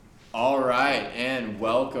All right, and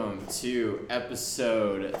welcome to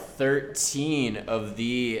episode 13 of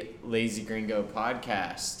the Lazy Gringo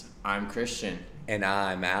podcast. I'm Christian. And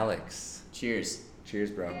I'm Alex. Cheers.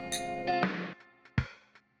 Cheers, bro.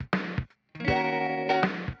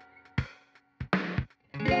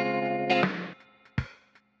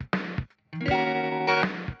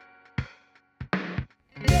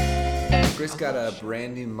 Chris got a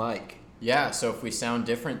brand new mic. Yeah, so if we sound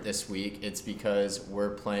different this week, it's because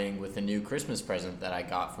we're playing with a new Christmas present that I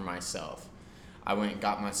got for myself. I went and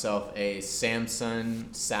got myself a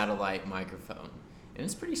Samsung satellite microphone, and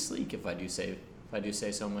it's pretty sleek if I do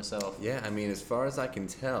say so myself. Yeah, I mean, as far as I can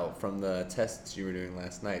tell from the tests you were doing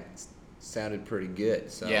last night, it sounded pretty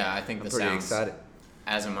good. So yeah, I think I'm the pretty sounds. excited.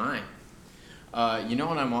 As am I. You know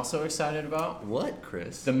what I'm also excited about? What,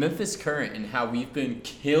 Chris? The Memphis Current and how we've been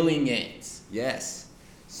killing it. Yes.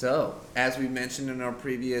 So, as we mentioned in our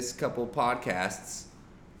previous couple podcasts,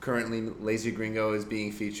 currently Lazy Gringo is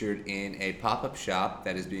being featured in a pop-up shop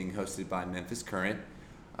that is being hosted by Memphis Current.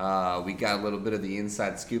 We got a little bit of the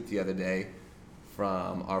inside scoop the other day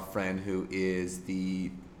from our friend who is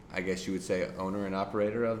the, I guess you would say, owner and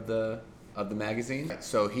operator of the magazine.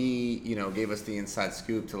 So he, gave us the inside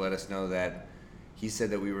scoop to let us know that he said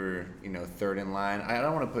that we were, third in line. I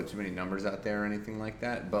don't want to put too many numbers out there or anything like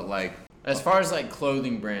that, but as far as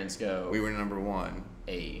clothing brands go, we were number one.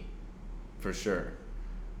 For sure.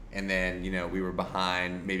 And then, we were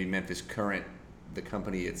behind maybe Memphis Current. The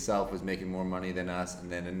company itself was making more money than us,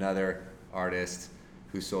 and then another artist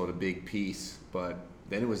who sold a big piece, but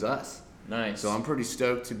then it was us. Nice. So I'm pretty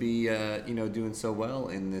stoked to be, doing so well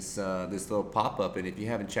in this little pop-up. And if you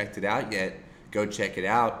haven't checked it out yet, go check it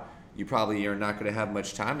out. You probably are not going to have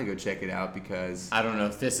much time to go check it out because I don't know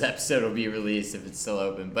if this episode will be released if it's still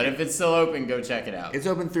open, but if it's still open, go check it out. It's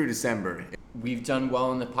open through December. We've done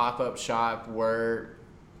well in the pop-up shop where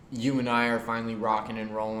you and I are finally rocking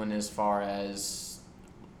and rolling as far as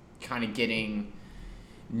kind of getting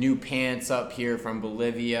new pants up here from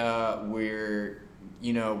Bolivia. We're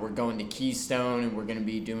going to Keystone and we're going to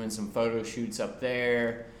be doing some photo shoots up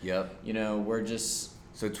there. Yep. We're just...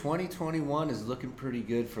 So 2021 is looking pretty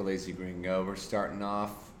good for Lazy Gringo. We're starting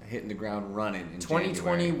off hitting the ground running in 2020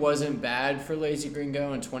 January. wasn't bad for Lazy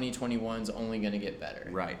Gringo, and 2021 is only going to get better.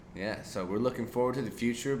 Right. Yeah. So we're looking forward to the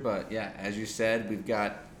future. But yeah, as you said,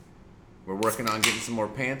 we're working on getting some more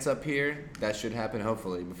pants up here. That should happen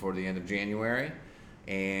hopefully before the end of January.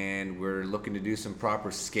 And we're looking to do some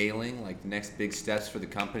proper scaling, like the next big steps for the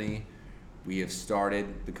company. We have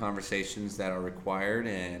started the conversations that are required,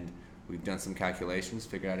 and we've done some calculations,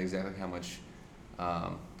 figured out exactly how much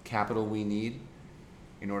capital we need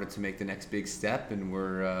in order to make the next big step, and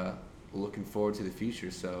we're looking forward to the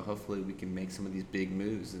future. So hopefully we can make some of these big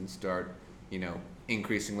moves and start,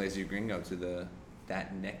 increasing Lazy Gringo to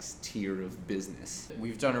that next tier of business.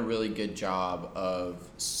 We've done a really good job of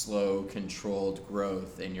slow, controlled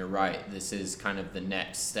growth, and you're right, this is kind of the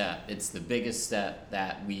next step. It's the biggest step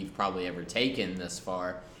that we've probably ever taken this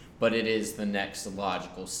far, but it is the next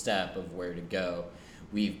logical step of where to go.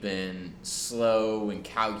 We've been slow and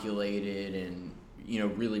calculated and,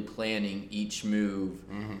 really planning each move.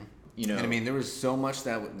 Mm-hmm. And I mean, there was so much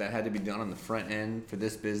that had to be done on the front end for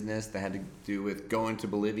this business that had to do with going to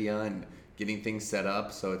Bolivia and getting things set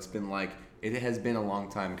up. So it's been it has been a long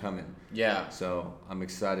time coming. Yeah. So I'm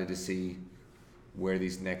excited to see where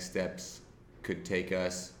these next steps could take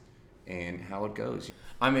us and how it goes.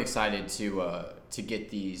 I'm excited to get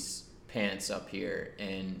these pants up here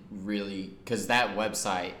and really, because that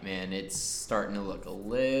website, man, it's starting to look a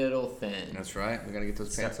little thin. That's right. We got to get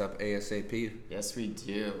those pants up ASAP. Yes, we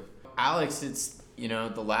do. Alex, it's, the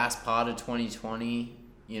last pod of 2020.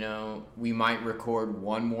 We might record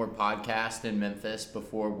one more podcast in Memphis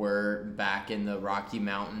before we're back in the Rocky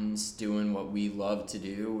Mountains doing what we love to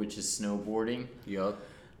do, which is snowboarding. Yup.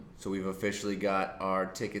 So we've officially got our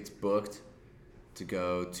tickets booked to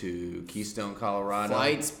go to Keystone, Colorado.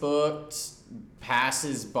 Flights booked,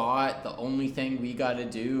 passes bought. The only thing we got to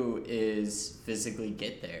do is physically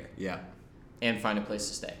get there. Yeah. And find a place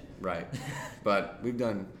to stay. Right. But we've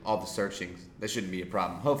done all the searching. That shouldn't be a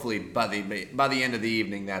problem. Hopefully by the end of the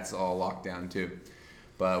evening, that's all locked down too.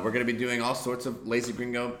 But we're going to be doing all sorts of Lazy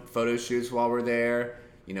Gringo photo shoots while we're there.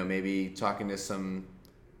 Maybe talking to some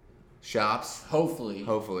shops. Hopefully.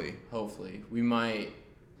 We might...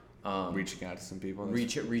 reaching out to some people.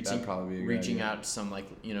 Reaching out to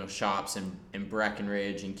some shops in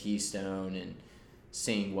Breckenridge and Keystone and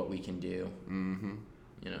seeing what we can do. Mm-hmm.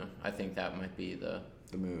 I think that might be the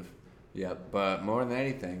move. Yep. But more than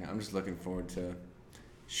anything, I'm just looking forward to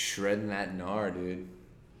shredding that gnar, dude.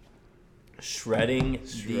 Shredding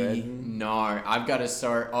the gnar. I've got to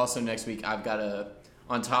start. Also next week, I've got to,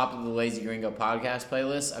 on top of the Lazy Gringo podcast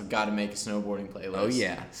playlist, I've got to make a snowboarding playlist. Oh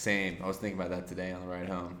yeah, same. I was thinking about that today on the ride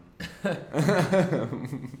home.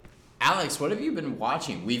 Alex, what have you been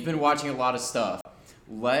watching? We've been watching a lot of stuff.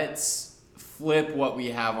 Let's flip what we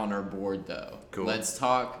have on our board, though. Cool. Let's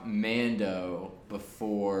talk Mando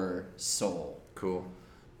before Soul. Cool.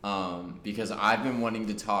 Because I've been wanting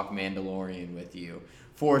to talk Mandalorian with you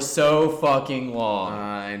for so fucking long.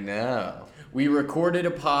 I know. We recorded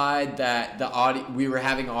a pod that we were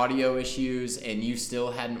having audio issues, and you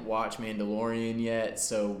still hadn't watched Mandalorian yet,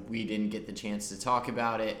 so we didn't get the chance to talk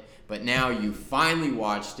about it. But now you finally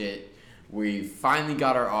watched it. We finally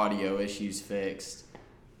got our audio issues fixed.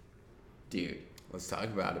 Dude. Let's talk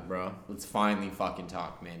about it, bro. Let's finally fucking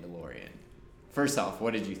talk Mandalorian. First off,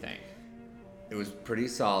 what did you think? It was pretty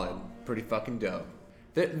solid. Pretty fucking dope.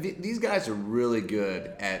 These guys are really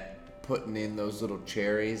good at putting in those little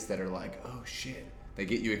cherries that are like, oh shit. They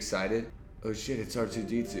get you excited. Oh shit, it's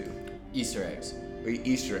R2-D2. Easter eggs.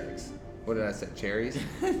 Easter eggs. What did I say? Cherries?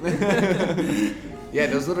 Yeah,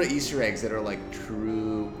 those little Easter eggs that are like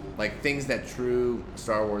true, like things that true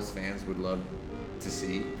Star Wars fans would love to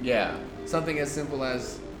see. Yeah. Something as simple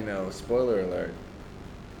as, spoiler alert.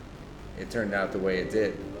 It turned out the way it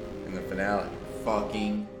did in the finale.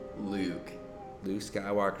 Fucking Luke. Luke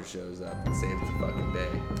Skywalker shows up and saves the fucking day.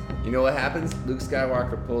 You know what happens? Luke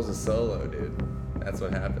Skywalker pulls a solo, dude. That's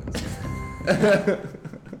what happens.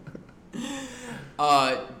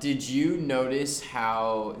 Did you notice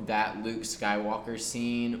how that Luke Skywalker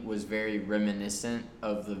scene was very reminiscent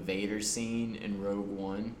of the Vader scene in Rogue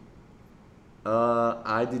One?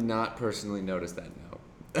 I did not personally notice that, no.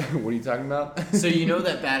 What are you talking about? So you know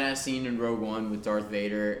that badass scene in Rogue One with Darth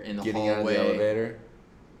Vader in the Getting hallway? Out of the elevator?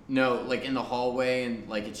 No, like in the hallway, and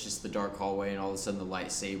like it's just the dark hallway, and all of a sudden the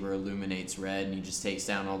lightsaber illuminates red, and he just takes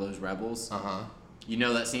down all those rebels. Uh-huh. You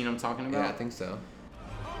know that scene I'm talking about? Yeah, I think so.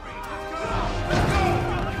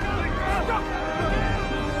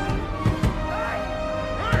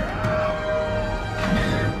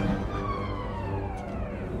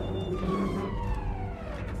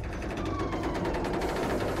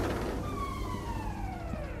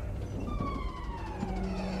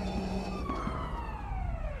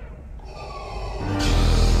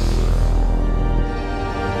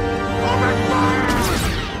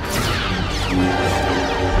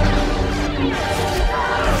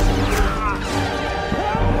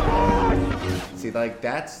 Like,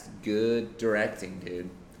 that's good directing, dude.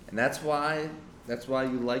 And that's why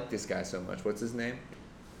you like this guy so much. What's his name?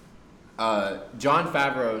 Jon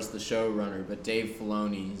Favreau is the showrunner, but Dave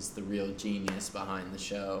Filoni is the real genius behind the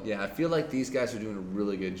show. Yeah, I feel like these guys are doing a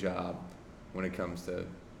really good job when it comes to...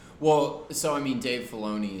 Well, so, I mean, Dave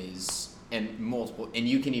Filoni is... And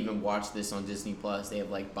you can even watch this on Disney Plus. They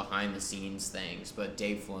have, like, behind-the-scenes things. But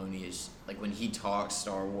Dave Filoni is... Like, when he talks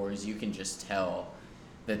Star Wars, you can just tell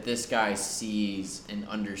that this guy sees and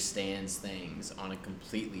understands things on a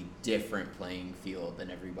completely different playing field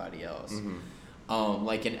than everybody else. Mm-hmm.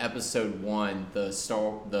 Like in episode 1,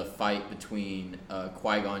 the fight between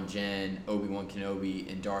Qui-Gon Jinn, Obi-Wan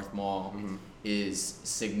Kenobi, and Darth Maul is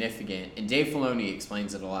significant, and Dave Filoni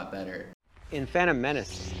explains it a lot better. In Phantom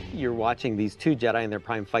Menace, you're watching these two Jedi in their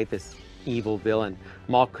prime fight this evil villain.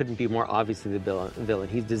 Maul couldn't be more obviously the villain.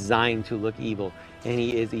 He's designed to look evil, and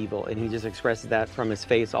he is evil, and he just expresses that from his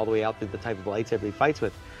face all the way out through the type of lightsaber he fights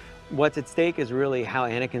with. What's at stake is really how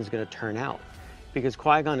Anakin's going to turn out, because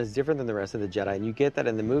Qui-Gon is different than the rest of the Jedi, and you get that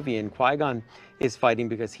in the movie, and Qui-Gon is fighting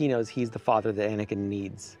because he knows he's the father that Anakin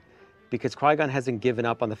needs, because Qui-Gon hasn't given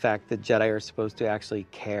up on the fact that Jedi are supposed to actually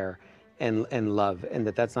care and love, and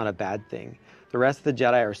that's not a bad thing. The rest of the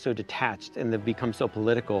Jedi are so detached, and they've become so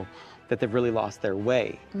political that they've really lost their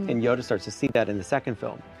way. And Yoda starts to see that in the second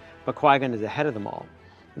film. But Qui-Gon is ahead of them all.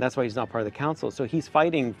 And that's why he's not part of the council. So he's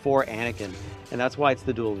fighting for Anakin. And that's why it's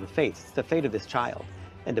the duel of the fates. It's the fate of this child.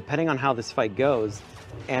 And depending on how this fight goes,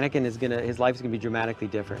 Anakin his life is gonna be dramatically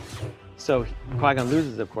different. So Qui-Gon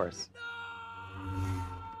loses, of course.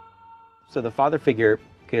 So the father figure,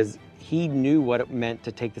 because he knew what it meant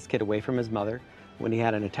to take this kid away from his mother when he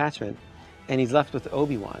had an attachment, and he's left with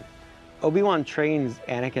Obi-Wan. Obi-Wan trains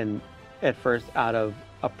Anakin at first out of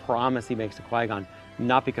a promise he makes to Qui-Gon,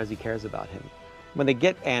 not because he cares about him. When they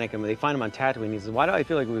get Anakin, when they find him on Tatooine, he says, why do I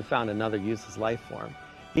feel like we've found another useless life form?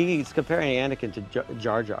 He's comparing Anakin to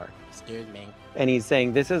Jar Jar. Excuse me. And he's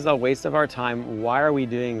saying, this is a waste of our time. Why are we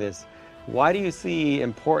doing this? Why do you see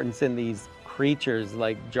importance in these creatures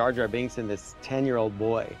like Jar Jar Binks and this 10-year-old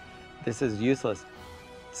boy? This is useless.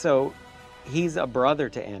 So he's a brother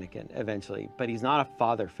to Anakin eventually, but he's not a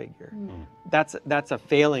father figure. That's a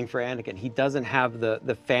failing for Anakin. He doesn't have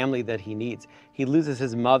the family that he needs. He loses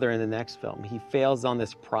his mother in the next film. He fails on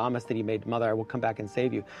this promise that he made, "Mother, I will come back and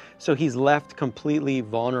save you." So he's left completely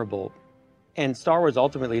vulnerable. And Star Wars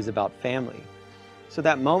ultimately is about family. So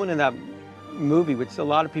that moment in that movie, which a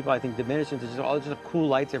lot of people I think diminish into just a cool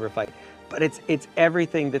lightsaber fight, but it's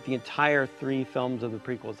everything that the entire 3 films of the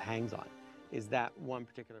prequels hangs on, is that one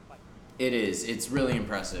particular fight. It is. It's really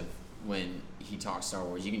impressive when he talks Star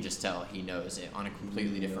Wars. You can just tell he knows it on a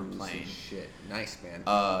completely different plane. Shit, nice, man.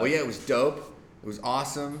 Well, yeah, it was dope. It was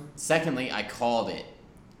awesome. Secondly, I called it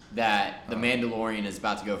that the Mandalorian is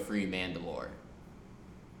about to go free Mandalore.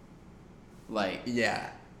 Like, yeah,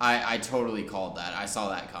 I totally called that. I saw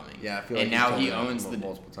that coming. yeah. I feel like and now he told me owns the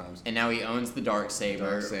multiple times. And now he owns the Darksaber.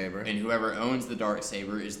 Darksaber. And whoever owns the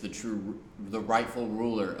Darksaber is the rightful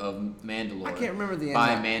ruler of Mandalore. I can't remember the end.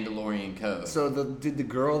 By Mandalorian code. So did the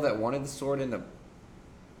girl that wanted the sword end up?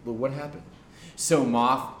 Well, what happened? So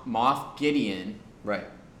Moff Gideon. Right.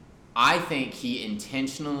 I think he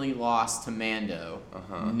intentionally lost to Mando,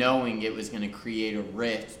 knowing it was going to create a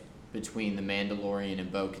rift between the Mandalorian and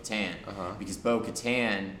Bo-Katan. Because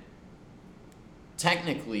Bo-Katan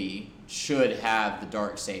technically should have the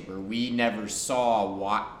Darksaber. We never saw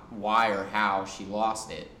why or how she lost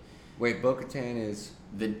it. Wait, Bo-Katan is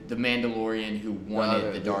the Mandalorian who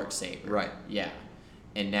wanted the Darksaber. Right. Yeah.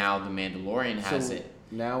 And now the Mandalorian has it.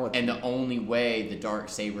 Now and the only way the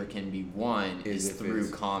Darksaber can be won is through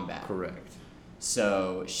combat. Correct.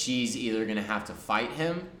 So she's either going to have to fight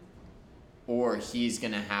him, or he's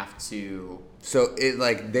going to have to... So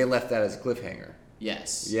they left that as a cliffhanger.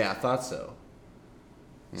 Yes. Yeah, I thought so.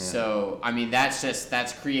 Yeah. So, I mean,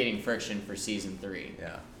 that's creating friction for season 3.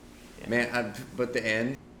 Yeah. Man, but the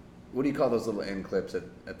end... What do you call those little end clips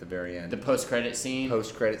at the very end? The post-credit scene?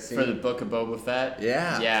 Post-credit scene. For the Book of Boba Fett?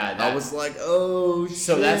 Yeah. Yeah. I was like, oh, shit.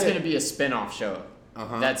 So that's going to be a spin-off show.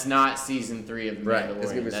 That's not season 3 of The Mandalorian. Right,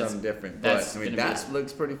 it's going to be something different. But, I mean, that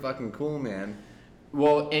looks pretty fucking cool, man.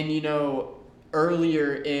 Well, and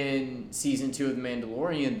earlier in season 2 of The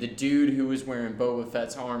Mandalorian, the dude who was wearing Boba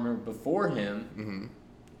Fett's armor before him,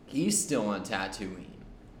 he's still on Tatooine.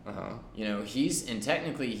 He's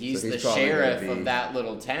the sheriff of that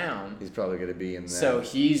little town. He's probably going to be in that. So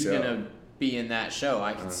he's going to be in that show.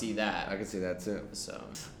 I can see that. I can see that too. So,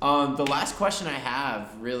 the last question I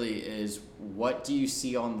have really is, what do you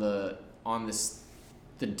see on the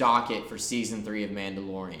docket for season 3 of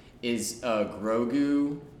Mandalorian? Is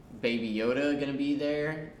Grogu, Baby Yoda going to be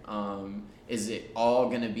there? Is it all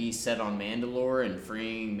going to be set on Mandalore and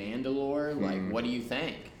freeing Mandalore? Like, what do you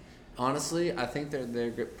think? Honestly, I think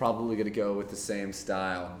they're probably going to go with the same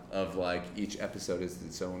style of like each episode is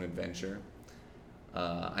its own adventure.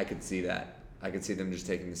 I could see that. I could see them just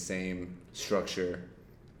taking the same structure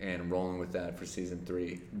and rolling with that for season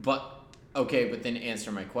 3. But then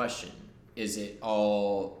answer my question: Is it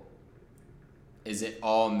all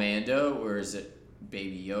Mando, or is it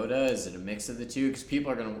Baby Yoda? Is it a mix of the two? Because people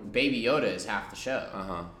are gonna Baby Yoda is half the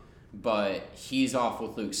show. But he's off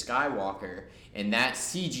with Luke Skywalker, and that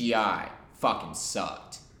CGI fucking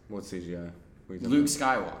sucked. What CGI? Luke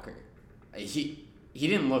Skywalker. He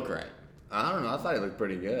didn't look right. I don't know. I thought he looked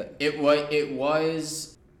pretty good. It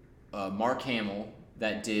was Mark Hamill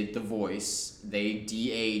that did the voice. They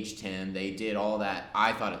de-aged him. They did all that.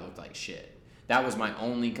 I thought it looked like shit. That was my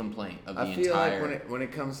only complaint of the entire... I feel like when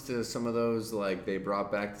it comes to some of those, like, they brought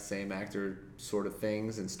back the same actor sort of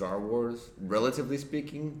things in Star Wars, relatively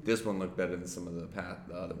speaking, this one looked better than some of the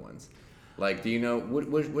other ones. Like, do you know...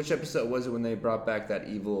 Which episode was it when they brought back that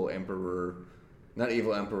evil emperor... Not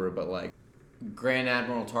evil emperor, but, like... Grand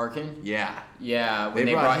Admiral Tarkin? Yeah. Yeah, when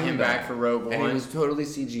they brought him back for Rogue One. And he was totally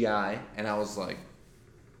CGI, and I was like,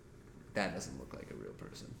 that doesn't look like a real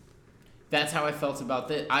person. That's how I felt about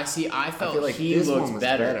this. I felt like he looked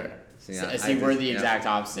better. See, we're the exact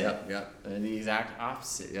opposite. Yep. The exact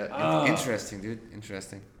opposite. Yeah. Interesting, dude.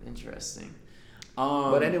 Interesting.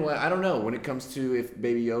 But anyway, I don't know. When it comes to if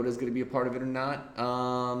Baby Yoda is going to be a part of it or not,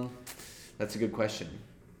 that's a good question.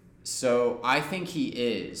 So I think he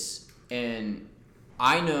is. And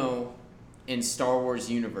I know in Star Wars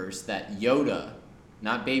universe that Yoda,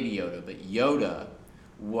 not Baby Yoda, but Yoda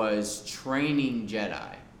was training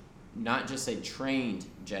Jedi. Not just a trained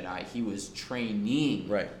Jedi, he was training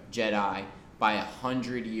Jedi by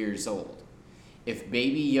 100 years old. If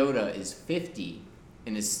Baby Yoda is 50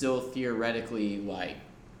 and is still theoretically like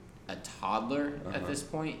a toddler at this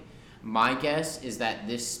point, my guess is that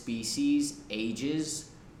this species ages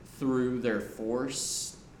through their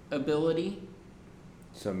Force ability.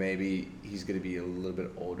 So maybe he's going to be a little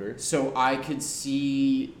bit older. So I could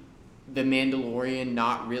see The Mandalorian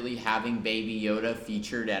not really having Baby Yoda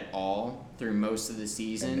featured at all through most of the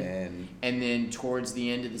season. And then towards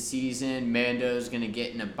the end of the season, Mando's going to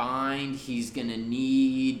get in a bind. He's going to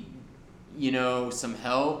need, some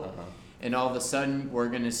help. And all of a sudden, we're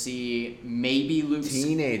going to see maybe Luke...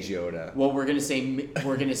 Teenage Yoda. Well, we're going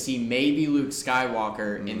to see maybe Luke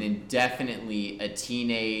Skywalker and then definitely a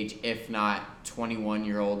teenage, if not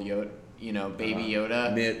 21-year-old Yoda. Baby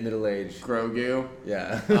Yoda, middle-aged Grogu.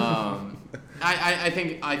 Yeah. I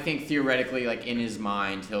think theoretically, like in his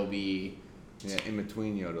mind, he'll be in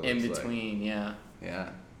between Yoda. In between, yeah. Yeah,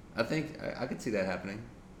 I think I could see that happening.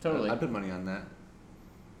 Totally. I'd put money on that.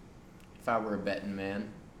 If I were a betting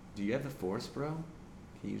man. Do you have the Force, bro?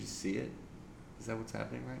 Can you just see it? Is that what's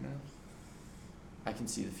happening right now? I can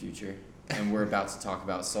see the future, and we're about to talk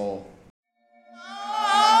about Soul.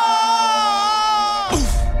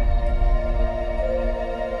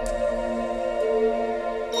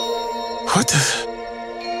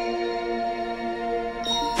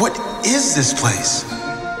 What is this place?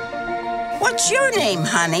 What's your name,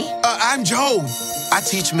 honey? I'm Joe. I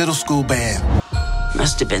teach middle school band.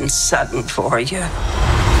 Must have been sudden for you.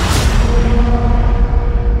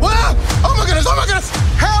 What? Oh my goodness! Oh my goodness!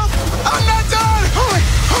 Help! I'm not done!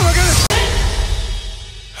 Oh my goodness!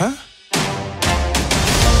 Huh?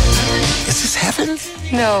 Is this heaven?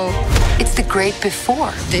 No, it's the great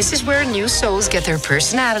before. This is where new souls get their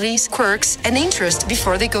personalities, quirks, and interests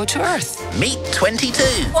before they go to Earth. Meet 22.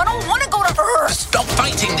 I don't want to go to Earth. Stop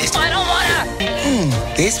fighting this. I don't want to.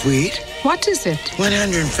 That's weird. What is it?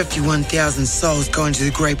 151,000 souls go into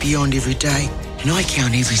the great beyond every day, and I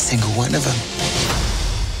count every single one of them.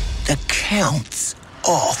 The count's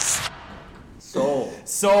off.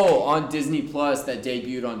 Soul on Disney Plus, that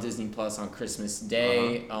debuted on Disney Plus on Christmas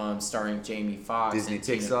Day, starring Jamie Foxx Disney and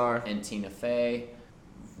Pixar Tina Fey.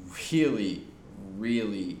 Really,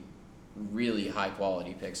 really, really high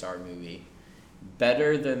quality Pixar movie.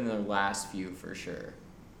 Better than the last few for sure.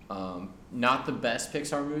 Not the best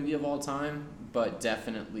Pixar movie of all time, but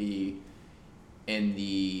definitely in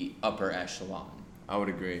the upper echelon. I would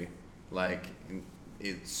agree. Like,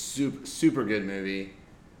 it's super good movie.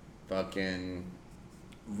 Fucking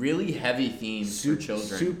really heavy themes for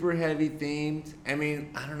children. Super heavy themed. I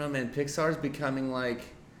mean, I don't know, man. Pixar's becoming like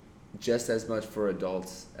just as much for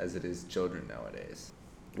adults as it is children nowadays.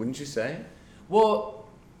 Wouldn't you say? Well,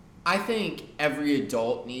 I think every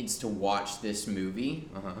adult needs to watch this movie,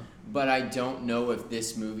 but I don't know if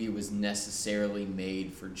this movie was necessarily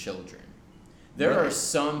made for children. There are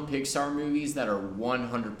some Pixar movies that are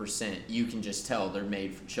 100%, you can just tell they're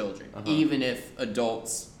made for children, even if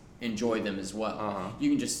adults enjoy them as well.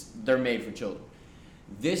 They're made for children.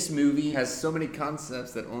 This movie has so many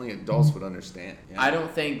concepts that only adults would understand. I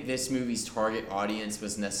don't think this movie's target audience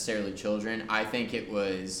was necessarily children. I think it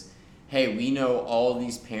was, hey, we know all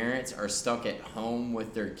these parents are stuck at home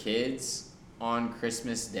with their kids on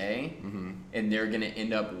Christmas Day, and they're going to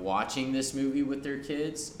end up watching this movie with their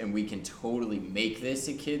kids, and we can totally make this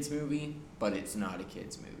a kids movie, but it's not a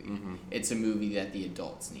kids movie. It's a movie that the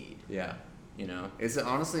adults need. Yeah. It's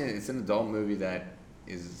honestly an adult movie that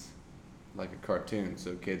is like a cartoon,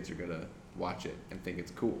 so kids are gonna watch it and think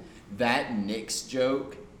it's cool. That Nick's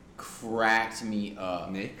joke cracked me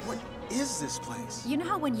up. Nick? What is this place? You know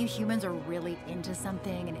how when you humans are really into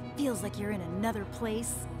something and it feels like you're in another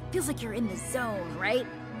place? Feels like you're in the zone, right?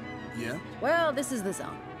 Yeah. Well, this is the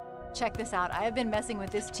zone. Check this out. I have been messing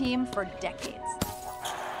with this team for decades.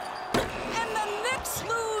 And the Knicks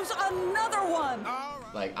lose another one.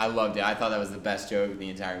 Like, I loved it. I thought that was the best joke of the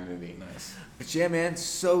entire movie. Nice. But yeah, man,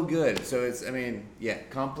 so good. So it's,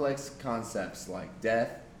 complex concepts like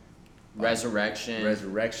death, resurrection,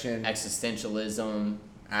 existentialism,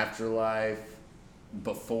 afterlife,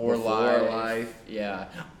 before life. Yeah.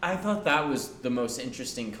 I thought that was the most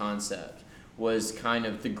interesting concept, was kind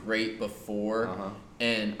of the great before.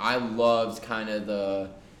 And I loved kind of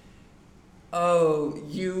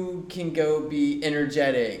you can go be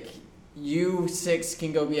energetic. You 6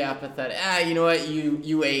 can go be apathetic. You know what?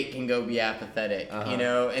 You 8 can go be apathetic.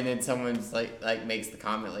 And then someone's like makes the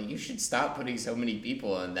comment like, you should stop putting so many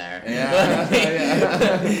people in there. Yeah.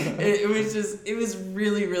 It was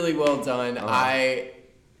really, really well done.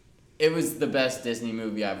 It was the best Disney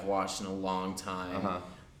movie I've watched in a long time.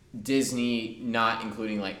 Disney, not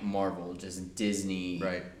including like Marvel, just Disney.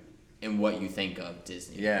 Right. And what you think of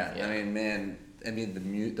Disney. Yeah.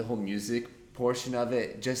 The whole music portion of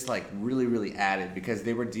it just like really, really added, because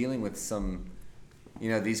they were dealing with some,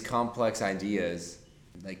 these complex ideas,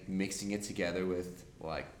 like mixing it together with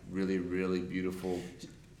like really, really beautiful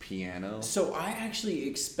piano. So I actually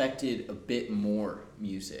expected a bit more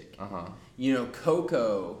music.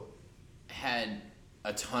 Coco had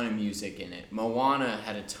a ton of music in it. Moana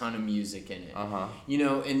had a ton of music in it. Uh-huh.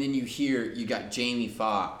 And then you got Jamie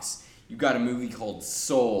Foxx. You got a movie called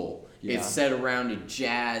Soul. Yeah. It's set around a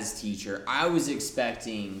jazz teacher. I was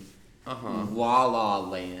expecting La La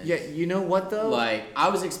Land. Yeah, you know what though? Like, I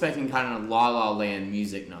was expecting kind of La La Land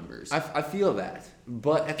music numbers. I feel that.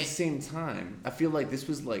 But at the same time, I feel like this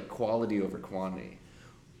was like quality over quantity.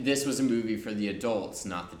 This was a movie for the adults,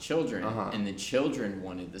 not the children. Uh-huh. And the children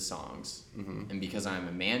wanted the songs. Mm-hmm. And because I'm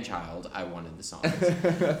a man-child, I wanted the songs.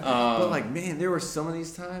 But like, man, there were some of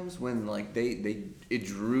these times when like it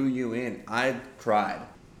drew you in. I cried.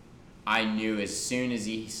 I knew as soon as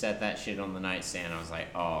he set that shit on the nightstand, I was like,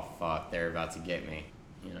 oh, fuck, they're about to get me.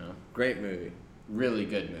 Great movie. Really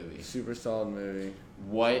good movie. Super solid movie.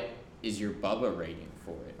 What is your Bubba rating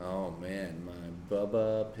for it? Oh man, my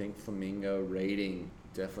Bubba Pink Flamingo rating,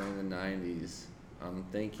 definitely in the 90s. I'm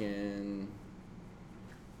thinking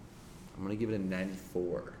I'm gonna give it a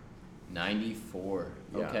 94. 94.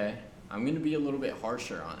 Yeah. Okay. I'm gonna be a little bit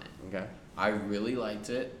harsher on it. Okay. I really liked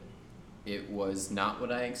it. It was not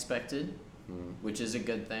what I expected, which is a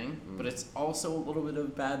good thing, but it's also a little bit of a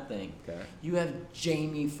bad thing. Okay. You have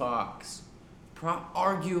Jamie Foxx,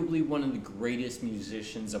 arguably one of the greatest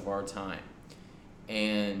musicians of our time,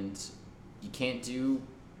 and you can't do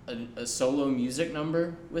a solo music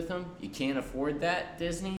number with him. You can't afford that,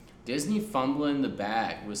 Disney. Disney fumbling the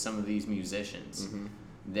bag with some of these musicians.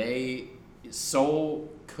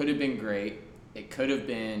 Soul could have been great. It could have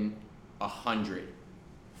been 100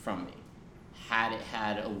 from me had it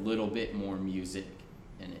had a little bit more music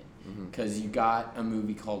in it. Because you got a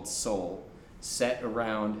movie called Soul set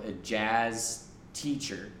around a jazz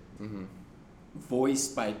teacher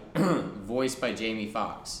voiced by Jamie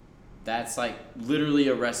Foxx. That's like literally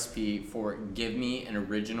a recipe for give me an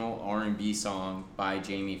original R&B song by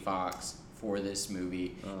Jamie Foxx for this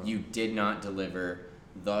movie. You did not deliver,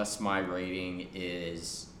 thus my rating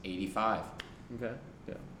is 85. Okay.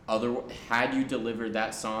 Yeah. Had you delivered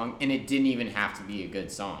that song, and it didn't even have to be a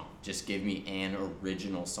good song, just give me an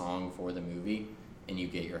original song for the movie, and you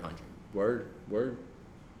get your 100. Word.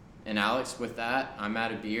 And Alex, with that, I'm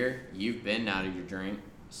out of beer. You've been out of your drink,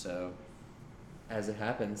 so As it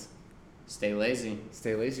happens. stay lazy.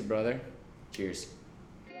 Stay lazy, brother. Cheers.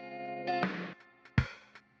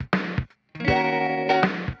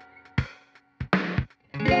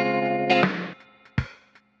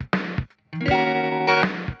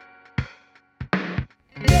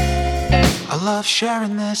 I love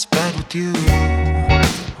sharing this bed with you.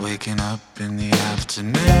 Waking up in the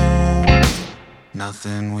afternoon.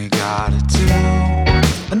 Nothing we gotta do.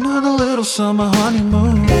 Another little summer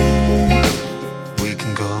honeymoon. We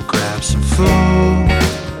can go grab some food.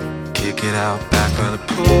 Kick it out back by the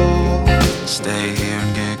pool. Stay here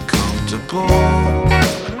and get comfortable.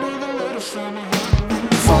 Another little summer honeymoon.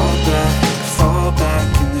 Fall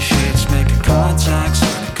back in the sheets. Making contact,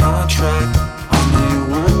 sign a contract. I know you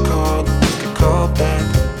work hard, make a call back.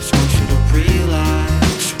 Just want you to relax.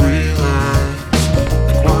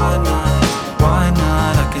 Like why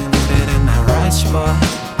not? I can fit in that right spot.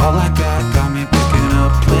 All I got me picking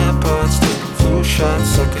up plant pots, taking flu shots,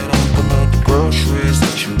 suck it up and let the groceries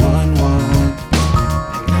that you want.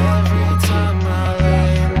 And every time I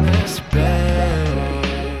lay in this bed,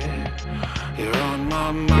 you're on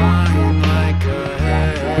my mind like a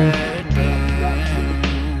headband.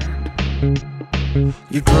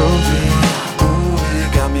 You're groovy, ooh, you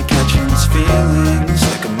got me catching these feelings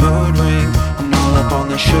like a mood ring. I'm all up on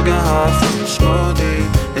the sugar high from your smoothie.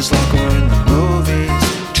 It's like we're in the movies,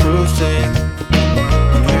 true thing.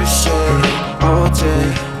 When you say all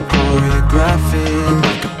day, choreographing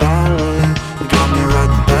like a ballet. You got me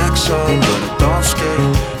riding backside, but I don't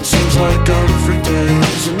skate. It seems like every day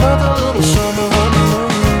is another little summer honeymoon.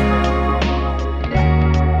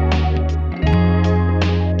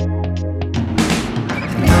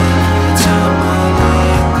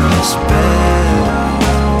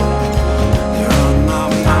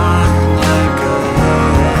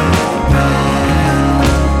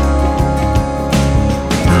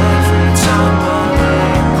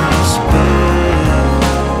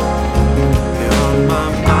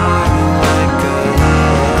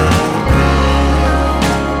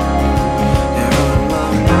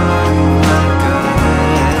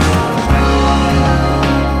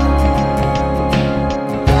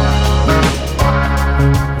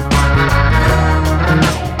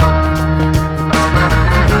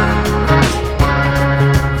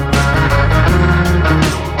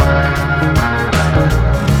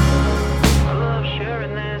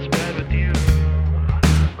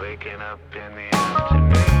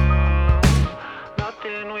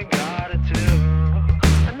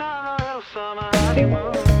 Nobody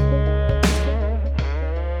wants